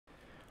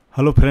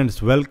Hello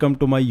friends, welcome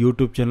to my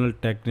YouTube channel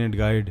TechNet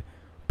Guide.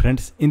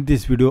 Friends, in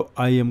this video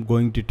I am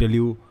going to tell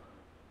you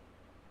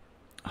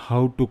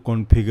how to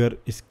configure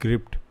a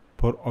script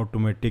for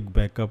automatic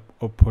backup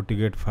of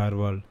FortiGate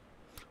Firewall.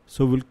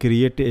 So we'll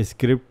create a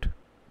script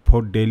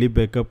for daily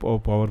backup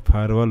of our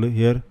firewall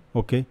here,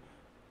 okay,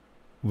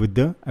 with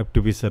the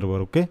FTP server,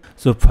 okay.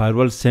 So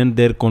firewall send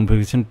their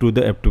configuration to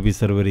the FTP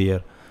server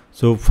here.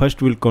 So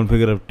first we'll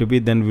configure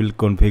FTP, then we'll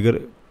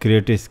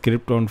create a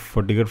script on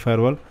FortiGate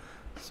Firewall,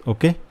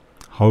 okay.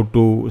 How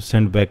to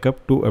send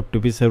backup to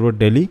FTP server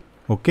daily,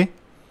 okay.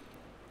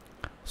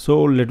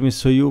 So let me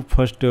show you.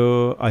 First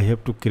I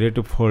have to create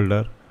a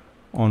folder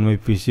on my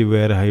PC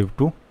where I have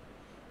to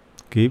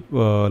keep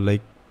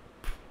like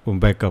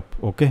backup,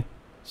 okay.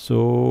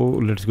 So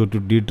let's go to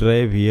D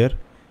drive. Here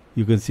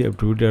you can see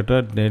FTP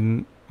data,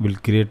 then we'll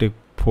create a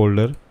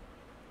folder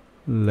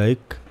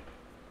like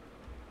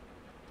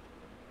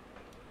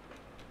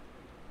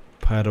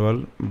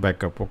firewall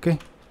backup, okay.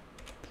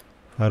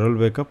 Firewall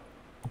backup,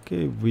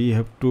 okay. We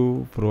have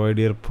to provide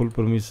here full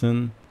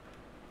permission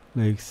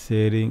like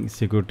sharing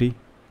security,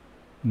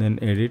 then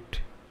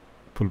edit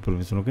full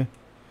permission, okay.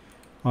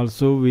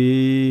 Also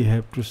we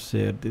have to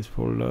share this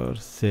folder,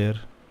 share,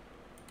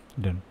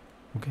 done,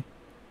 okay.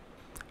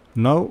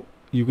 Now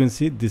you can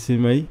see this is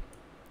my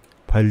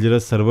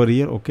filezilla server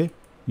here, okay.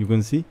 You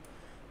can see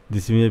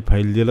this is my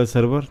filezilla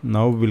server.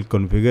 Now we'll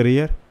configure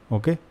here,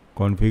 okay.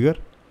 Configure.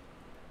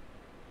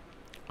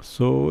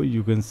 So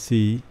you can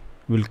see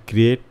we'll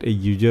create a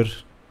user.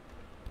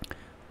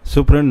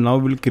 So friend, now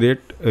we'll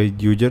create a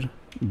user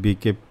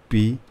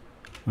bkp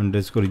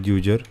underscore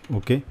user,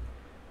 okay.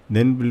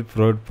 Then we'll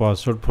provide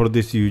password for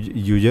this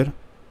user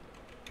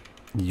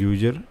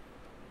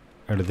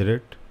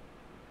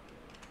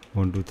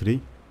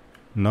 @123.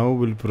 Now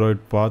we'll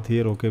provide path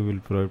here, okay. We'll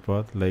provide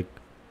path like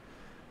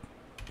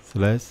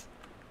slash,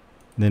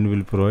 then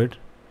we'll provide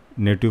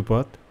native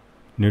path.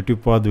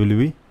 Native path will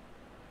be,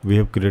 we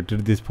have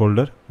created this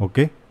folder,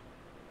 okay.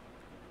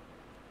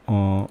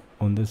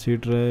 On the C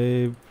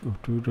drive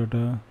to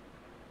data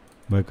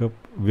backup,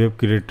 we have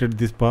created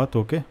this path,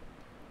 okay.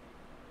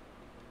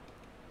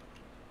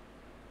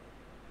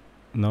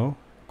 Now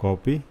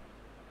copy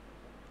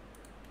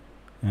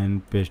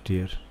and paste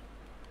here,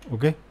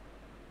 okay.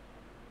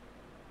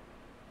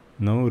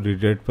 Now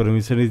redirect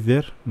permission is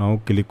there. Now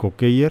click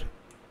OK here,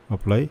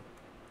 apply,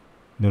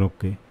 then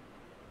OK.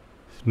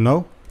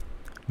 Now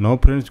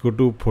friends, go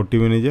to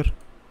FortiManager,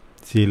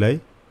 CLI,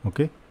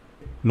 okay.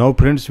 Now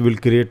friends, will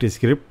create a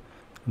script.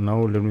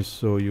 Now let me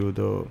show you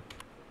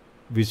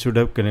we should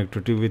have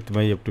connectivity with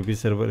my FTP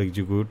server,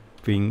 execute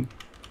ping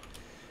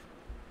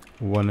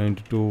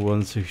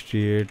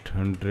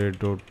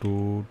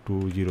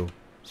 192.168.100.220.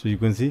 So you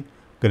can see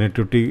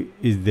connectivity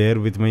is there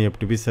with my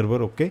FTP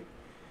server, okay.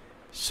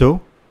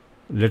 So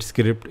let's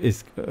create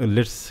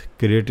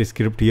a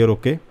script here,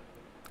 okay.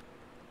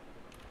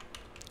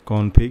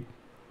 Config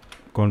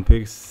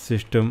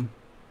system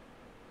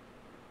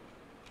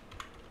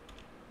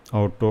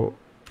auto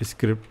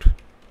script,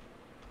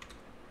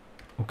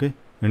 okay.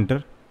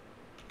 Enter,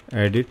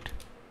 edit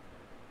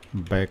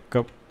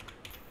backup,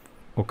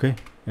 okay.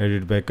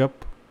 Edit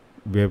backup,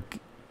 we have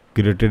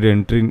created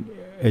entry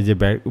as a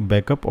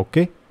backup,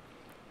 okay.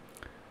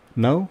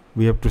 Now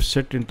we have to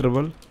set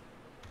interval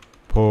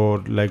for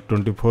like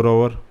 24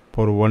 hour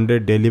for 1 day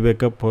daily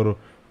backup. For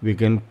we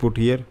can put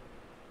here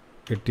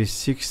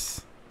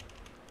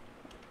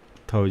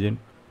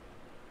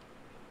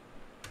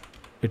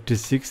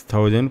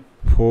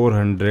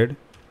 86,400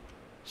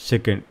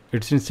 second.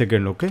 It's in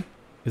second, okay.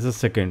 It's a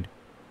second.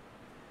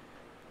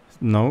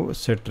 Now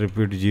set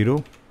repeat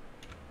 0.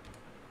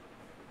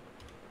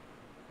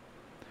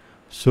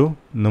 So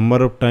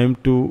number of time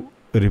to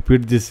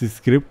repeat this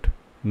script.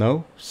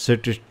 Now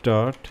set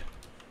start,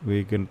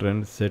 we can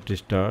run set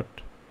start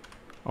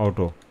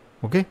auto,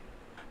 okay.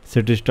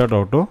 Set start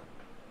auto.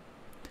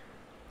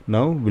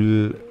 Now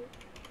we'll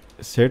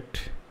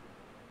set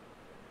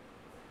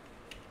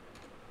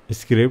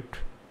script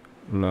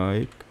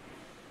like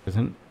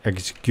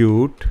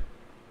execute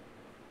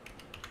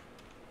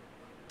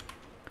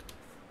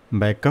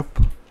backup,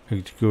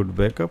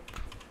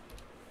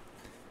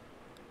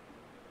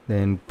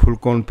 then full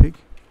config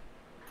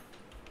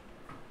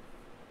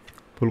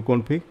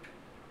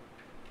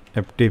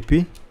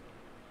FTP.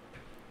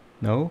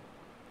 Now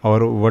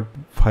our what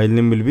file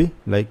name will be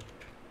like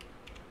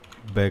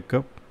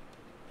backup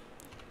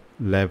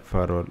lab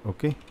firewall,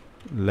 okay.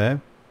 Lab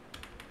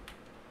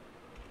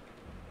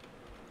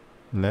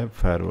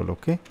firewall,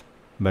 okay.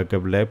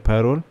 Backup lab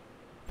firewall,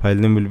 file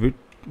name will be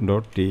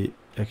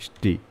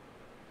 .txt,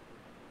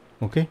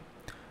 okay.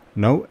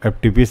 Now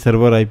FTP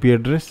server IP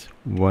address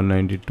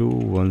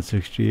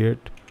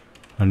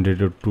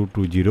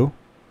 192.168.100.220.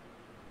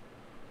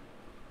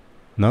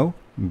 Now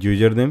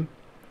username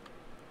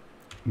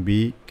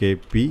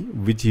bkp,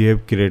 which you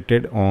have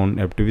created on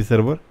FTP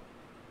server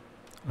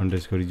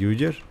underscore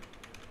user.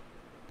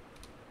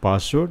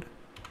 Password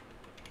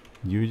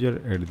user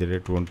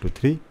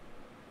 @123,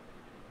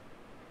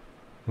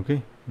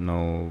 okay.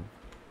 Now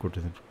go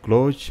to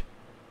close.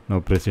 Now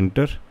press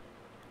enter.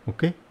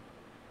 Okay,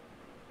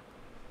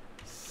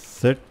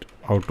 set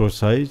auto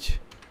size,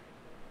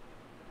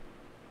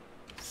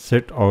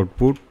 set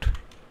output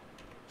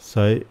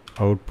size,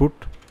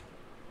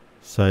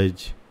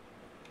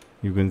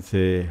 you can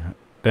say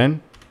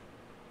 10.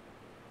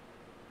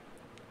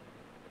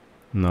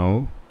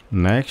 Now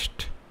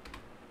next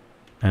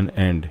and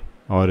end.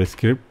 Our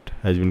script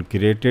has been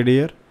created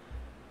here.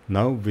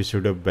 Now we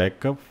should have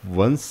backup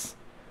once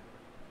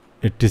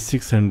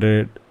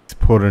 8600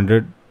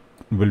 400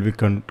 will be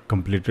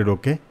completed.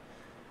 Okay,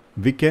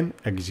 we can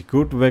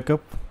execute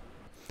backup.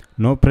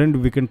 Now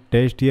friend, we can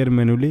test here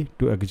manually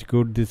to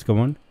execute this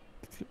command.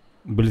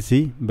 We'll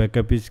see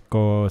backup is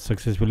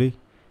successfully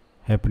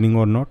happening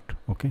or not.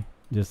 Okay,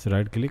 just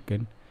right click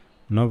and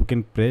now we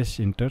can press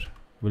enter.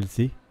 We'll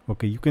see.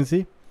 Okay, you can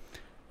see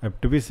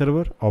FTP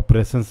server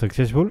operation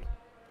successful,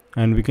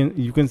 and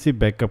you can see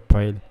backup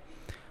file,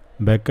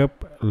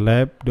 backup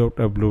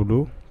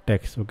lab.ww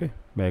text. Okay,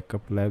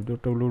 backup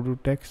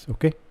lab.ww text.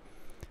 Okay,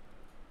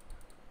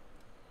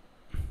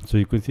 so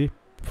you can see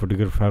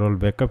FortiGate Firewall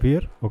backup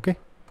here. Okay,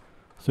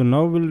 so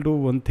now we'll do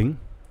one thing.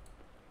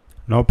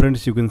 Now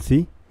friends, you can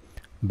see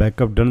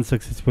backup done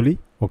successfully.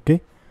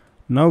 Okay,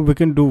 now we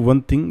can do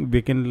one thing.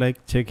 We can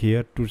like check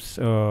here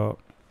to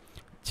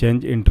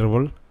change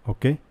interval.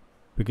 Okay,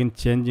 we can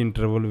change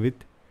interval with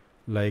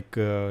like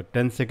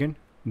 10 seconds,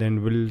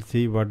 then we'll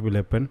see what will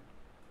happen.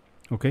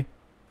 Okay,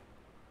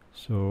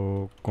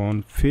 so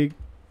config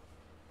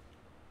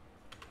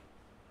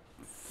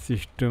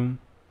system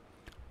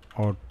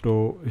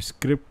auto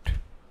script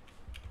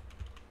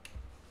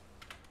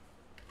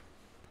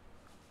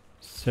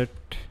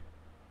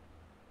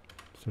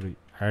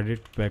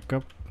edit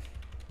backup,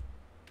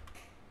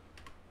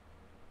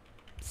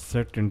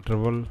 set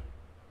interval,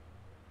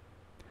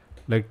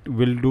 like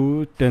we'll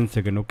do 10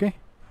 seconds. Okay,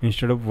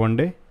 instead of 1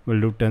 day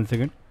we'll do 10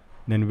 seconds,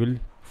 then we'll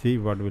see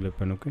what will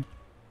happen. Okay,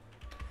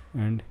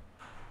 and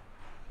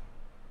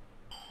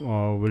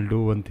we'll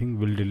do one thing,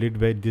 we'll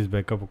delete this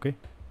backup. Okay,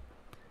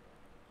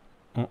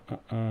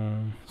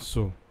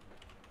 so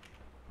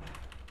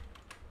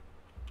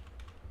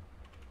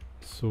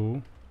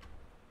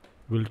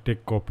we'll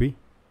take copy.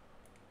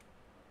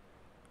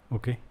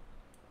 Okay,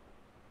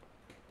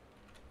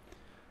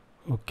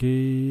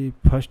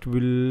 first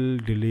we'll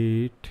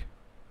delete.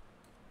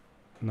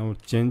 Now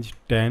change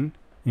 10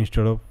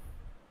 instead of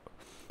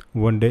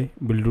 1 day,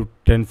 we'll do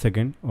 10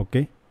 seconds.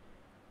 Okay,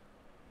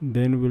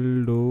 then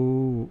we'll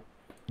do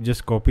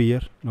just copy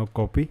here. Now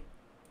copy,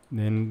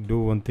 then do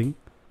one thing,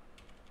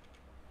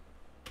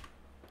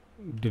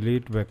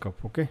 delete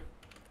backup. Okay,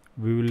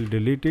 we will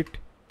delete it,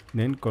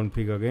 then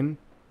config again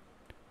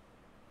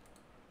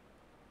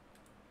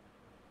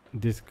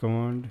this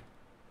command,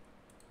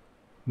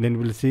 then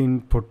we'll see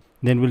in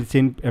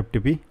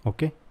FTP.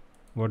 Okay,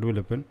 what will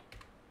happen.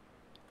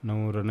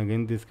 Now run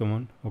again this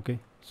command. Okay,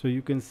 so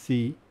you can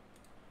see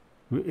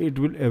it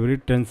will every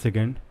 10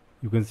 seconds.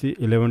 You can see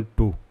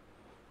 11.2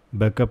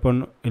 backup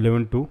on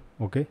 11.2.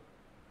 Okay,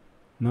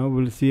 now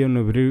we'll see on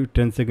every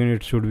 10 seconds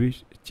it should be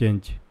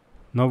change.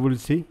 Now we'll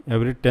see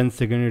every 10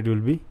 seconds it will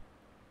be.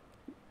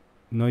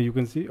 Now you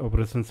can see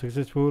operation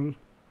successful.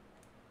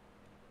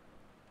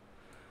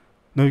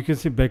 Now you can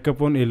see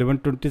backup on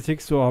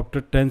 11.26. so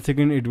after 10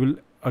 seconds it will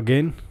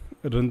again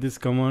run this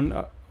command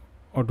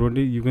or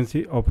 20. You can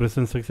see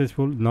operation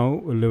successful.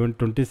 Now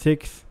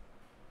 11.26.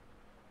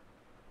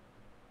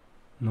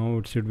 now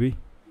it should be,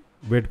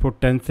 wait for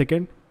 10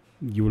 seconds,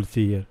 you will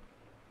see here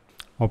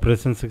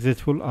operation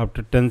successful.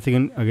 After 10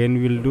 seconds again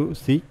we will do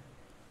see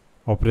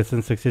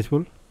operation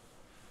successful.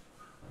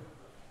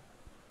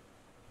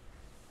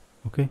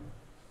 Okay,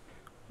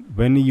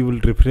 when you will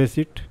refresh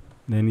it,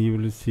 then you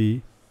will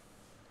see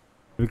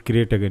we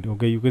create again.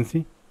 Okay, you can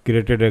see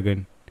created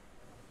again,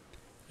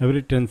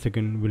 every 10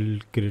 seconds will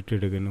create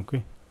it again.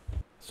 Okay,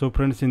 so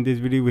friends, in this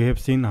video we have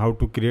seen how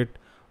to create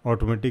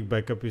automatic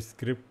backup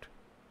script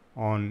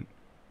on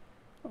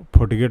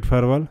FortiGate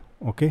Firewall.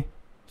 Okay,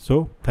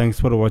 so thanks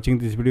for watching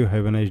this video.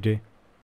 Have a nice day.